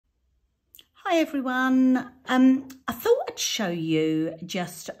Hi everyone, I thought I'd show you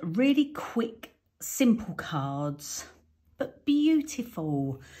just really quick, simple cards, but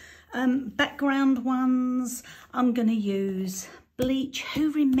beautiful. Background ones, I'm going to use bleach.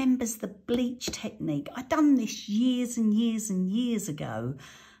 Who remembers the bleach technique? I done this years and years and years ago,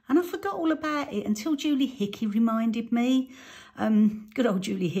 and I forgot all about it until Julie Hickey reminded me. Good old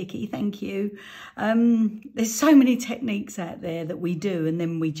Julie Hickey, thank you. There's so many techniques out there that we do and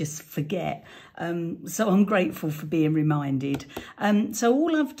then we just forget. So I'm grateful for being reminded. So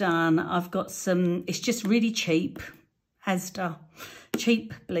all I've done, I've got some, it's just really cheap, Asda,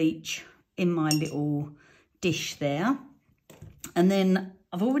 cheap bleach in my little dish there. And then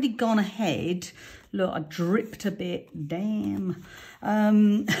I've already gone ahead. Look, I dripped a bit, damn.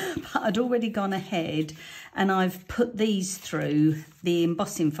 But I'd already gone ahead and I've put these through the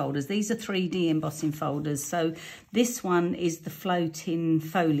embossing folders. These are 3D embossing folders. So this one is the floating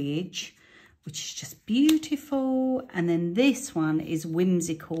foliage, which is just beautiful. And then this one is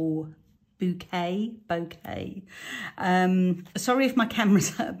Whimsical Bouquet. Sorry if my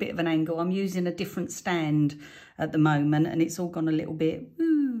camera's at a bit of an angle. I'm using a different stand at the moment and it's all gone a little bit,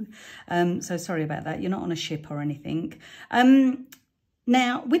 so sorry about that. You're not on a ship or anything.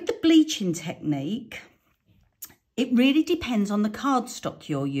 Now, with the bleaching technique, it really depends on the cardstock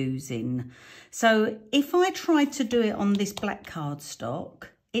you're using. So if I tried to do it on this black cardstock,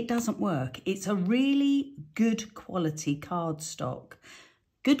 it doesn't work. It's a really good quality cardstock.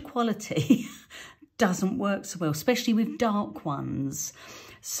 Good quality doesn't work so well, especially with dark ones.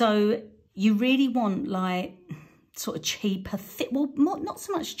 So you really want like sort of cheaper, well, not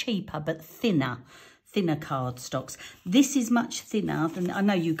so much cheaper, but thinner cardstocks. This is much thinner than, I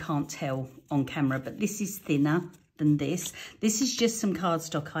know you can't tell on camera, but this is thinner than this. This is just some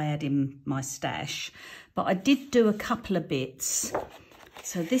cardstock I had in my stash, but I did do a couple of bits.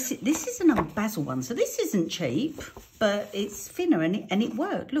 So this is an old basil one, so this isn't cheap, but it's thinner and it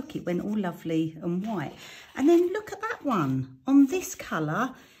worked. Look, it went all lovely and white. And then look at that one on this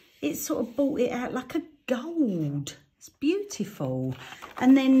colour. It sort of brought it out like a gold. It's beautiful.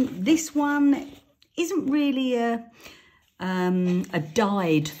 And then this one isn't really a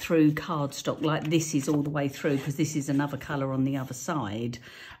dyed through cardstock like this is all the way through, because this is another colour on the other side.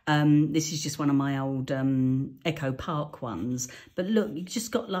 This is just one of my old Echo Park ones. But look, you've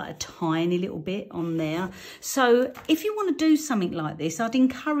just got like a tiny little bit on there. So if you want to do something like this, I'd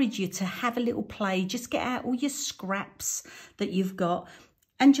encourage you to have a little play. Just get out all your scraps that you've got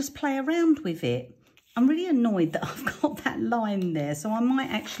and just play around with it. I'm really annoyed that I've got that line there, so I might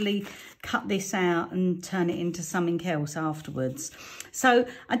actually cut this out and turn it into something else afterwards. So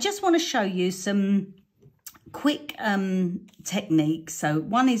I just want to show you some quick techniques. So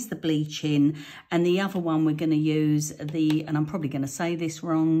one is the bleaching, and the other one we're going to use the, and I'm probably going to say this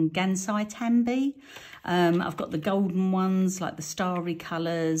wrong, Gansai Tambi. I've got the golden ones, like the starry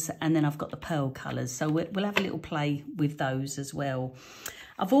colours, and then I've got the pearl colours. So we'll have a little play with those as well.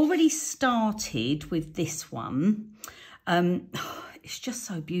 I've already started with this one. It's just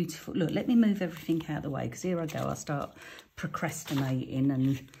so beautiful. Look, let me move everything out of the way, because here I go. I start procrastinating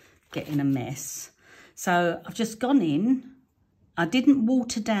and getting a mess. So I've just gone in. I didn't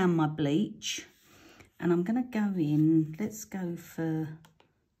water down my bleach. And I'm going to go in. Let's go for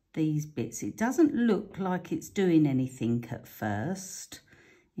these bits. It doesn't look like it's doing anything at first.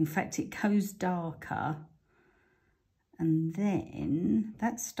 In fact, it goes darker. And then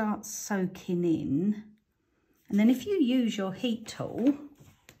that starts soaking in. And then if you use your heat tool,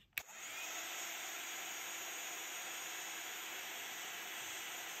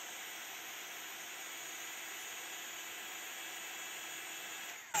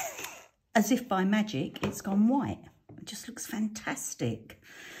 as if by magic, it's gone white. It just looks fantastic.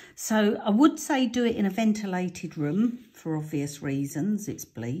 So I would say do it in a ventilated room for obvious reasons. It's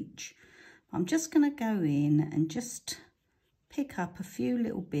bleach. I'm just going to go in and just pick up a few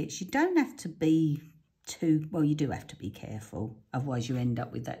little bits. You don't have to be too, well, you do have to be careful, otherwise you end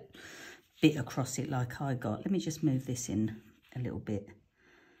up with that bit across it like I got. Let me just move this in a little bit.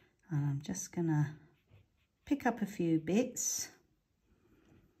 And I'm just gonna pick up a few bits.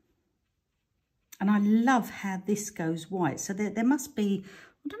 And I love how this goes white. So there must be,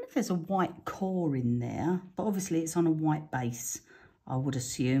 I don't know if there's a white core in there, but obviously it's on a white base, I would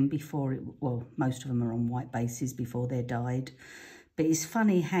assume, before it, well, most of them are on white bases before they're dyed. But it's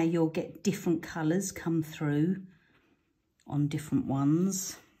funny how you'll get different colours come through on different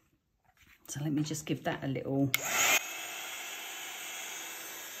ones. So let me just give that a little.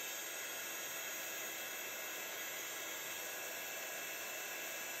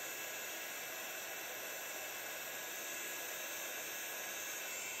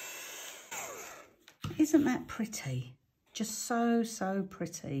 Isn't that pretty? Just so, so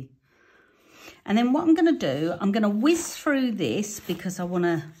pretty. And then what I'm going to do, I'm going to whiz through this because I want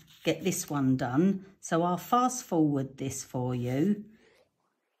to get this one done. So I'll fast forward this for you.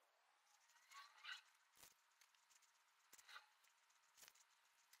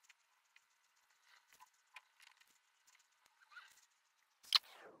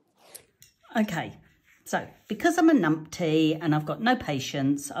 Okay, so because I'm a numpty and I've got no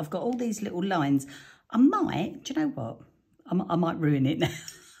patience, I've got all these little lines. I might, do you know what? I might ruin it now.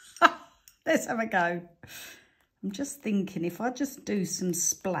 Let's have a go. I'm just thinking if I just do some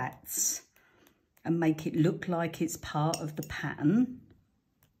splats and make it look like it's part of the pattern.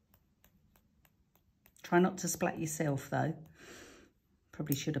 Try not to splat yourself though.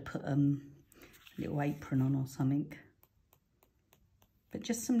 Probably should have put a little apron on or something. But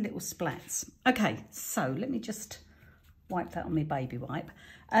just some little splats. Okay, so let me just wipe that on my baby wipe.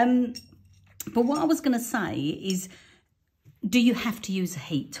 But what I was going to say is, do you have to use a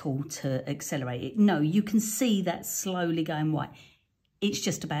heat tool to accelerate it? No, you can see that slowly going white. It's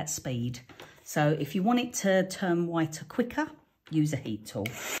just about speed. So if you want it to turn whiter quicker, use a heat tool.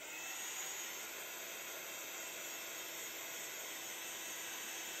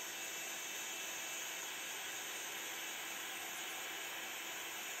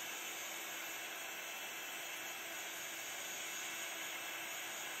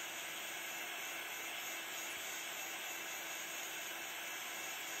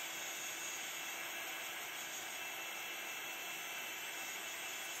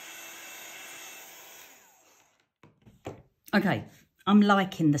 Okay, I'm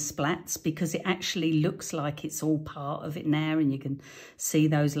liking the splats because it actually looks like it's all part of it now, and you can see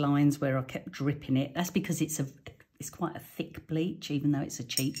those lines where I kept dripping it. That's because it's quite a thick bleach, even though it's a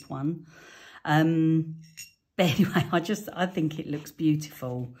cheap one. But anyway, I think it looks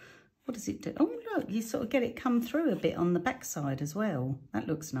beautiful. What does it do? Oh, look, you sort of get it come through a bit on the backside as well. That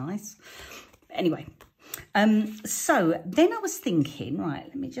looks nice. Anyway, so then I was thinking, right,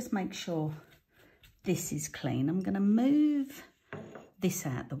 let me just make sure this is clean. I'm going to move this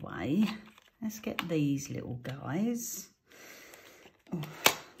out the way. Let's get these little guys. Oh,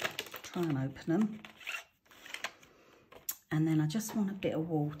 try and open them. And then I just want a bit of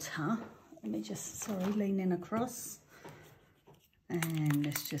water. Let me just, sorry, lean in across. And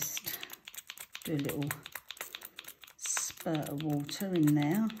let's just do a little spurt of water in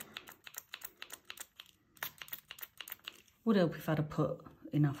there. Would help if I'd have put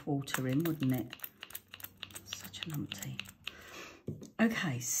enough water in, wouldn't it? Numpty.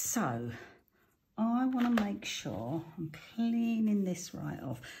 Okay, so I want to make sure I'm cleaning this right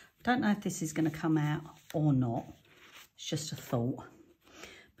off. I don't know if this is going to come out or not. It's just a thought.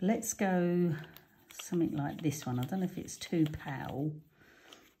 But let's go something like this one. I don't know if it's too pale.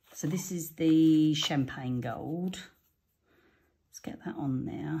 So this is the champagne gold. Let's get that on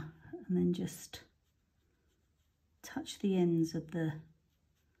there and then just touch the ends of the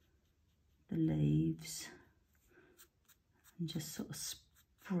leaves. And just sort of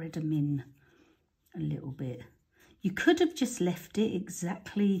spread them in a little bit. You could have just left it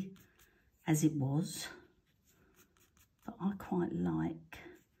exactly as it was, but I quite like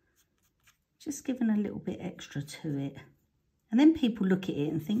just giving a little bit extra to it. And then people look at it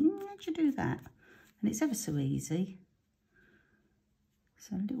and think, how'd you do that? And it's ever so easy.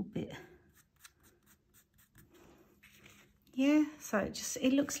 So a little bit. Yeah, so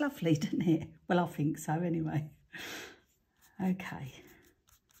it looks lovely, doesn't it? Well, I think so anyway. Okay,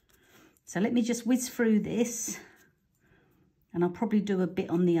 so let me just whiz through this, and I'll probably do a bit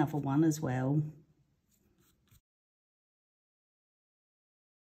on the other one as well.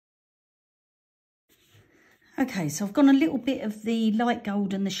 Okay, so I've gone a little bit of the light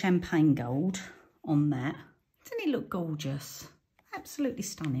gold and the champagne gold on that. Doesn't it look gorgeous? Absolutely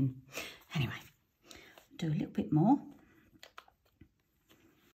stunning. Anyway, do a little bit more.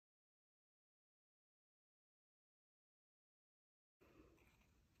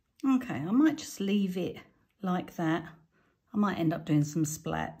 Okay, I might just leave it like that. I might end up doing some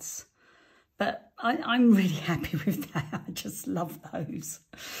splats, but I'm really happy with that. I just love those.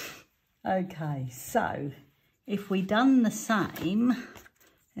 Okay, so if we done the same,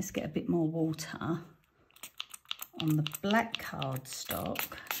 let's get a bit more water on the black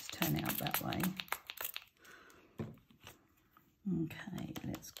cardstock. Let's turn it up that way. Okay,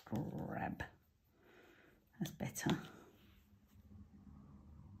 let's grab. That's better.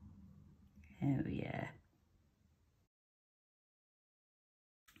 Oh yeah.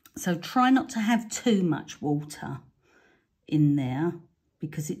 So try not to have too much water in there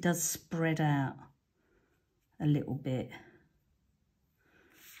because it does spread out a little bit.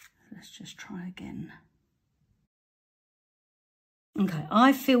 Let's just try again. Okay,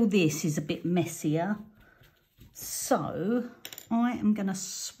 I feel this is a bit messier, so I am going to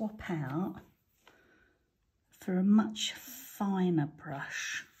swap out for a much finer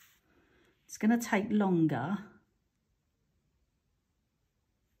brush. It's going to take longer,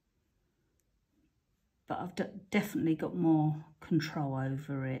 but I've definitely got more control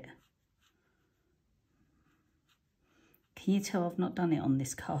over it. Can you tell I've not done it on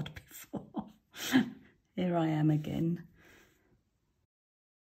this card before? Here I am again.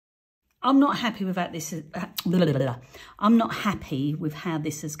 I'm not happy with how this is, I'm not happy with how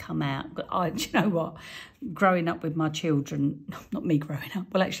this has come out. But do you know what? Growing up with my children, not me growing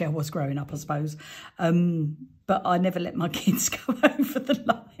up, well actually I was growing up I suppose, but I never let my kids go over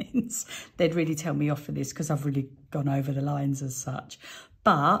the lines. They'd really tell me off for this because I've really gone over the lines as such.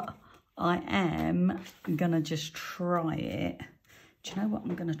 But I am going to just try it. Do you know what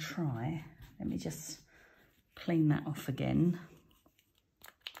I'm going to try? Let me just clean that off again.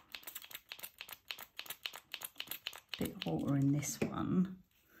 Bit of water in this one.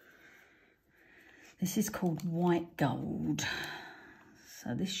 This is called White Gold.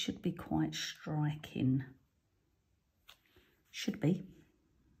 So this should be quite striking. Should be.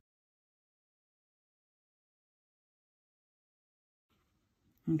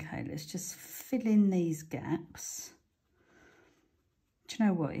 Okay, let's just fill in these gaps. Do you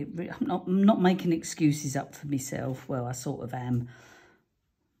know what? I'm not making excuses up for myself. Well, I sort of am.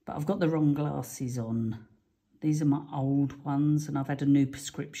 But I've got the wrong glasses on. These are my old ones, and I've had a new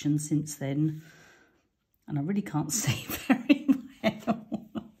prescription since then. And I really can't see very well.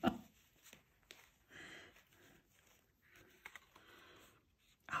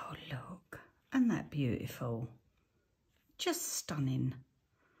 Oh, look. Isn't that beautiful? Just stunning.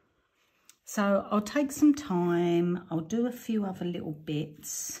 So I'll take some time. I'll do a few other little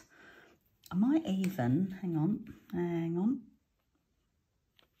bits. I might even, hang on.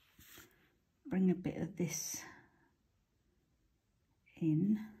 Bring a bit of this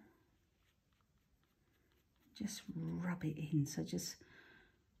in. Just rub it in. So just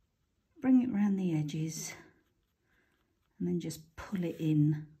bring it around the edges and then just pull it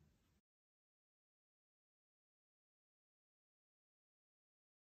in.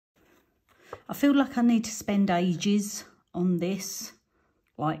 I feel like I need to spend ages on this,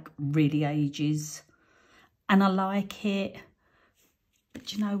 like really ages, and I like it,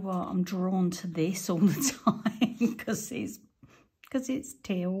 but you know what, I'm drawn to this all the time because it's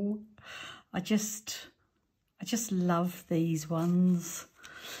teal. I just love these ones.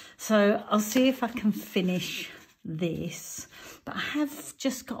 So I'll see if I can finish this, but I have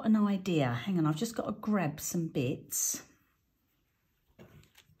just got an idea. Hang on, I've just got to grab some bits.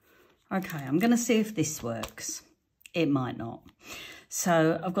 Okay, I'm going to see if this works. It might not.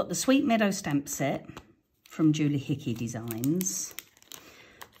 So I've got the Sweet Meadow stamp set from Julie Hickey Designs.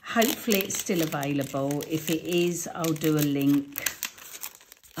 Hopefully it's still available. If it is, I'll do a link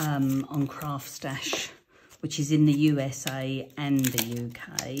on Craft Stash, which is in the USA and the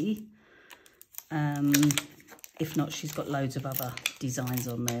UK. If not, she's got loads of other designs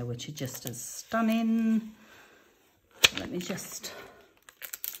on there, which are just as stunning. Let me just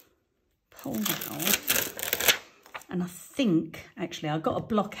pull that off. And I think, actually, I got a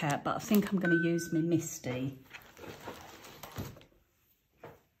block out, but I think I'm going to use my Misti.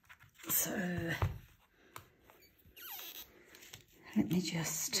 So let me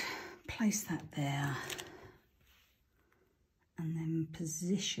just place that there and then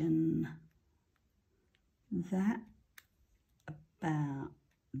position that about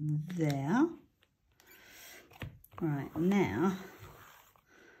there. Right, now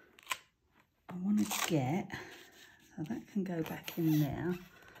I want to get, so that can go back in there.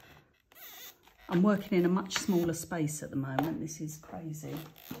 I'm working in a much smaller space at the moment. This is crazy.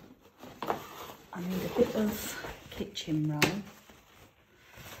 I need a bit of kitchen roll.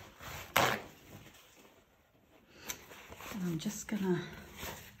 And I'm just going to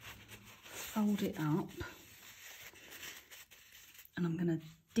fold it up. And I'm going to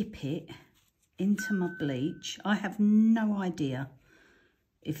dip it into my bleach. I have no idea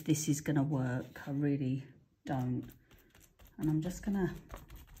if this is going to work. I really don't. And I'm just going to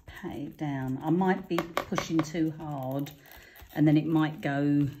pat it down. I might be pushing too hard and then it might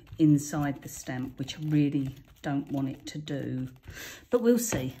go inside the stamp, which I really don't want it to do. But we'll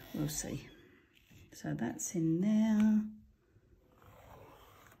see, we'll see. So that's in there.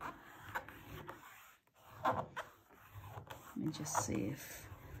 Let me just see if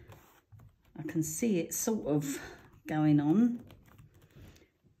I can see it sort of going on.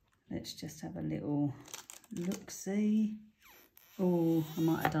 Let's just have a little look-see. Oh, I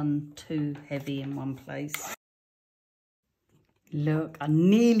might have done too heavy in one place. Look, I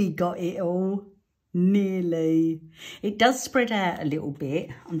nearly got it all. Nearly. It does spread out a little bit.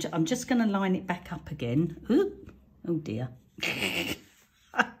 I'm just going to line it back up again. Ooh. Oh dear. Do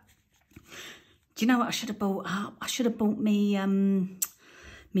you know what I should have bought up? I should have bought me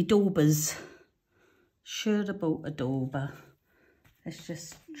me daubers. Should have bought a dauber. Let's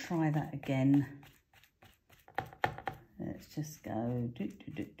just try that again. Let's just go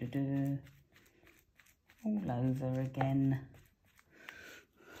all over again.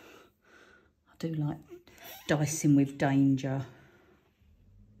 I do like dicing with danger.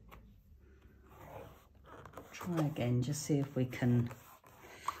 Try again, just see if we can.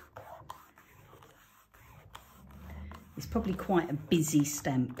 It's probably quite a busy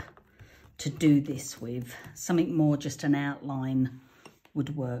stamp to do this with. Something more just an outline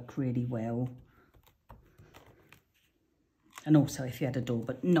would work really well. And also if you had a door,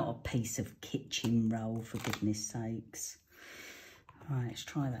 but not a piece of kitchen roll, for goodness sakes. All right, let's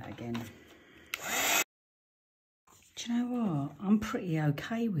try that again. Do you know what? I'm pretty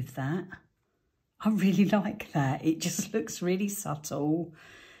okay with that. I really like that. It just looks really subtle.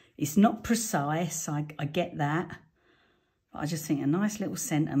 It's not precise, I get that. But I just think a nice little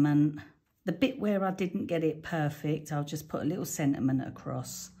sentiment. The bit where I didn't get it perfect, I'll just put a little sentiment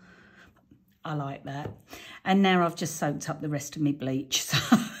across. I like that. And now I've just soaked up the rest of my bleach. So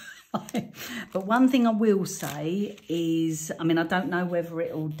but one thing I will say is, I mean, I don't know whether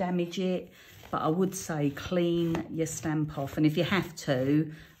it'll damage it, but I would say clean your stamp off. And if you have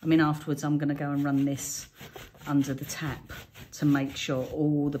to, I mean, afterwards I'm going to go and run this under the tap to make sure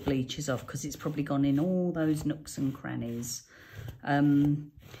all the bleach is off, because it's probably gone in all those nooks and crannies.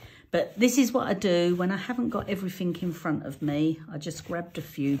 But this is what I do when I haven't got everything in front of me. I just grabbed a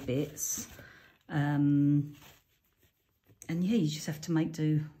few bits. And yeah, you just have to make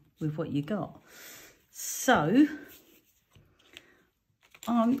do with what you got. So,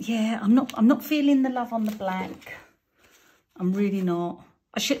 yeah, I'm not feeling the love on the black. I'm really not.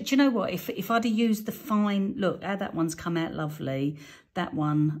 Do you know what? If I'd have used the fine, look how that one's come out lovely. That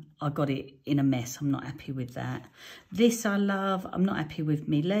one, I got it in a mess. I'm not happy with that. This I love. I'm not happy with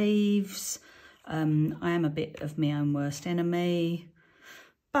me leaves. I am a bit of my own worst enemy.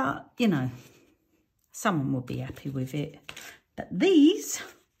 But, you know, someone will be happy with it. But these,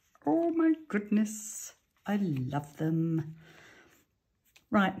 oh my goodness, I love them.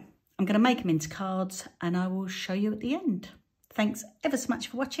 Right, I'm going to make them into cards and I will show you at the end. Thanks ever so much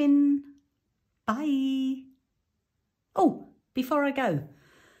for watching. Bye. Oh, before I go,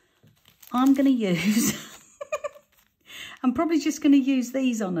 I'm going to use, I'm probably just going to use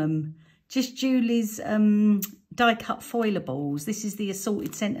these on them. Just Julie's die cut foilables. This is the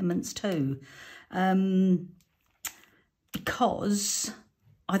Assorted Sentiments too. Because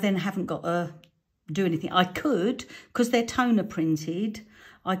I then haven't got to do anything. I could, because they're toner printed,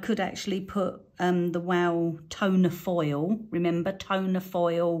 I could actually put the Wow toner foil. Remember, toner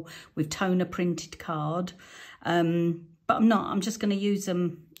foil with toner printed card. But I'm not. I'm just going to use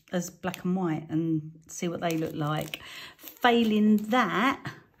them as black and white and see what they look like. Failing that,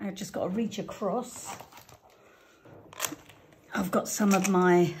 I've just got to reach across. I've got some of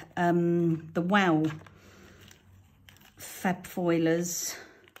my, the Wow fab foilers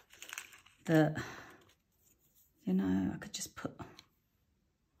that, you know, I could just put.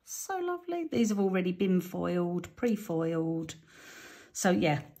 So lovely. These have already been foiled, pre-foiled. So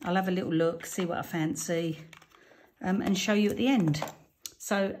yeah, I'll have a little look, see what I fancy, and show you at the end.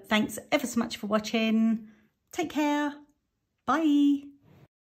 So thanks ever so much for watching. Take care. Bye.